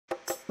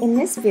In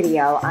this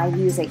video, I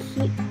use a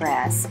heat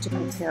press to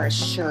prepare a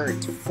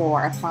shirt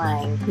for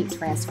applying heat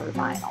transfer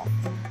vinyl.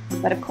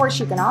 But of course,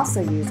 you can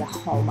also use a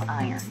home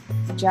iron.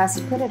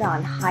 Just put it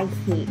on high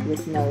heat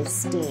with no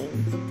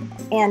steam.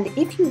 And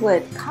if you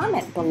would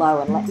comment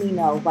below and let me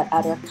know what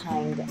other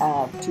kind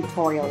of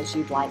tutorials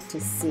you'd like to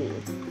see.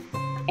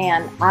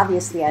 And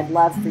obviously, I'd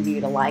love for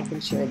you to like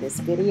and share this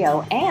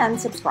video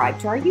and subscribe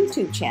to our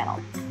YouTube channel.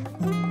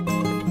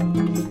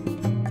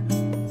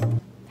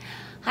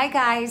 Hi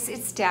guys,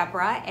 it's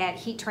Deborah at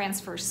Heat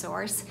Transfer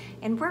Source,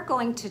 and we're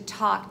going to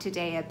talk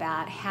today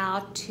about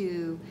how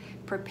to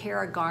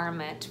prepare a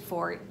garment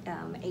for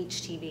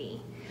HTV.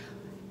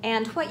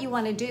 And what you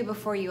want to do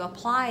before you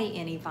apply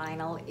any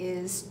vinyl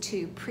is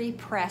to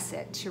pre-press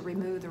it to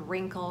remove the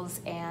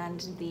wrinkles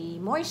and the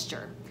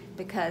moisture,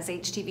 because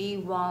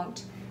HTV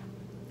won't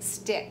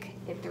stick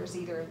if there's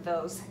either of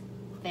those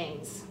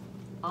things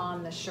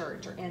on the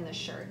shirt or in the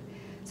shirt.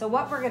 So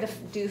what we're going to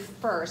do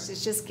first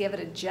is just give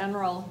it a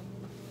general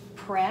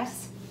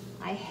press.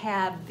 I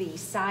have the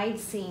side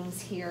seams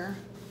here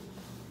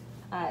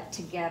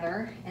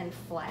together and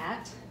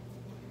flat.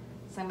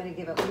 So I'm going to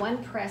give it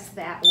one press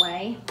that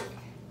way.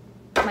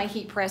 My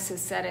heat press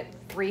is set at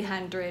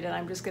 300 and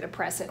I'm just going to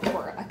press it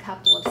for a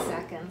couple of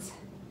seconds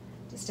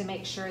just to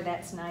make sure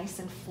that's nice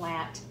and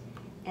flat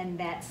and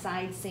that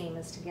side seam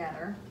is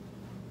together.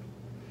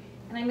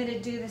 And I'm going to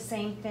do the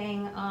same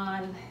thing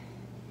on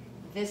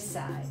this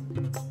side.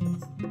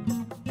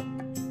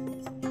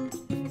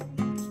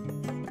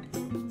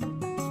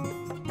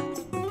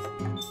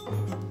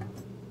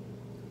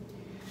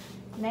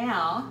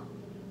 Now,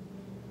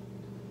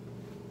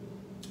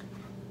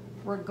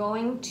 we're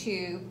going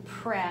to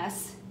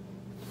press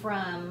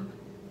from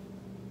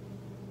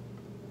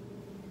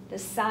the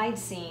side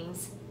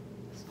seams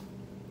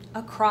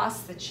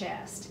across the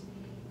chest.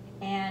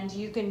 And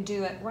you can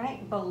do it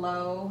right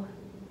below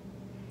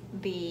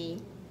the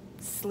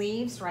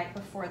sleeves, right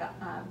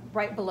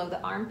below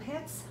the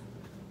armpits.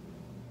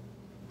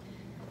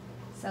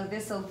 So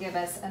this will give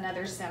us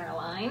another center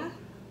line,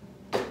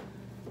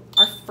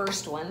 our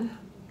first one.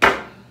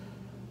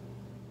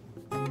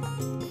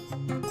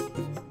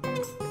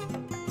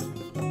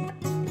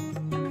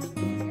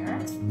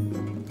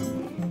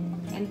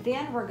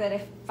 Then we're going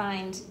to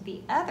find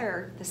the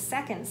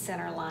second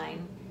center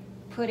line,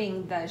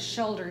 putting the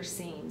shoulder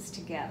seams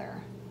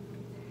together.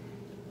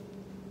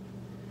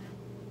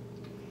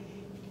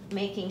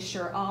 Making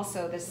sure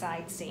also the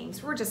side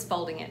seams, we're just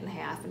folding it in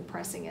half and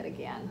pressing it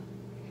again.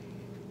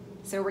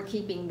 So we're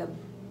keeping the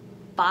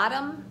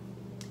bottom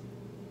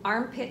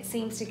armpit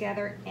seams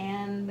together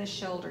and the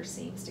shoulder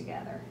seams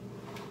together.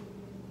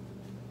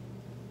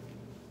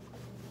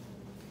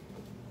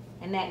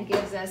 And that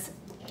gives us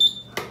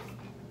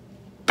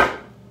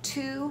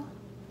two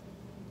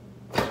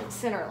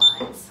center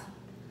lines.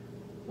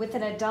 With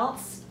an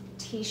adult's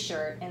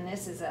t-shirt, and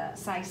this is a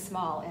size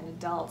small in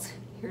adults,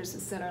 here's the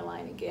center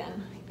line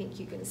again. I think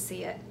you can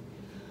see it.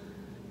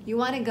 You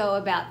want to go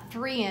about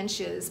 3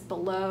 inches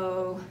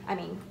below,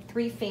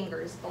 3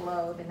 fingers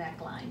below the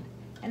neckline.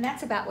 And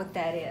that's about what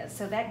that is.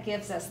 So that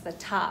gives us the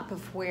top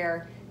of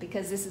where,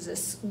 because this is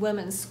a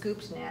women's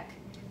scooped neck,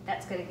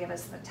 that's going to give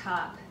us the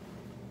top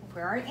of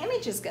where our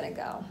image is going to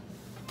go.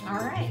 All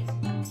right.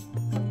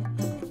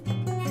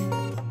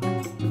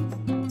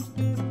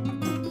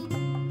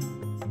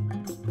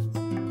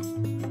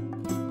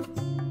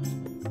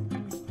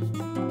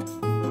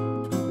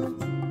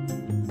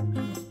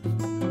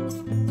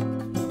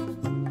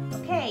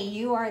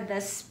 You are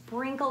the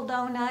sprinkle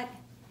donut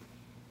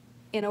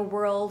in a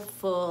world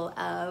full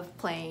of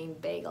plain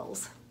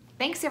bagels.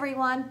 Thanks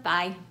everyone,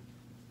 bye.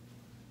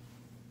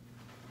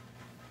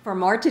 For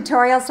more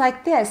tutorials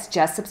like this,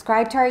 just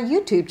subscribe to our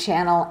YouTube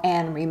channel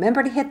and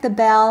remember to hit the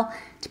bell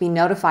to be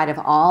notified of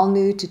all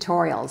new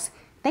tutorials.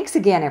 Thanks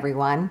again,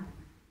 everyone.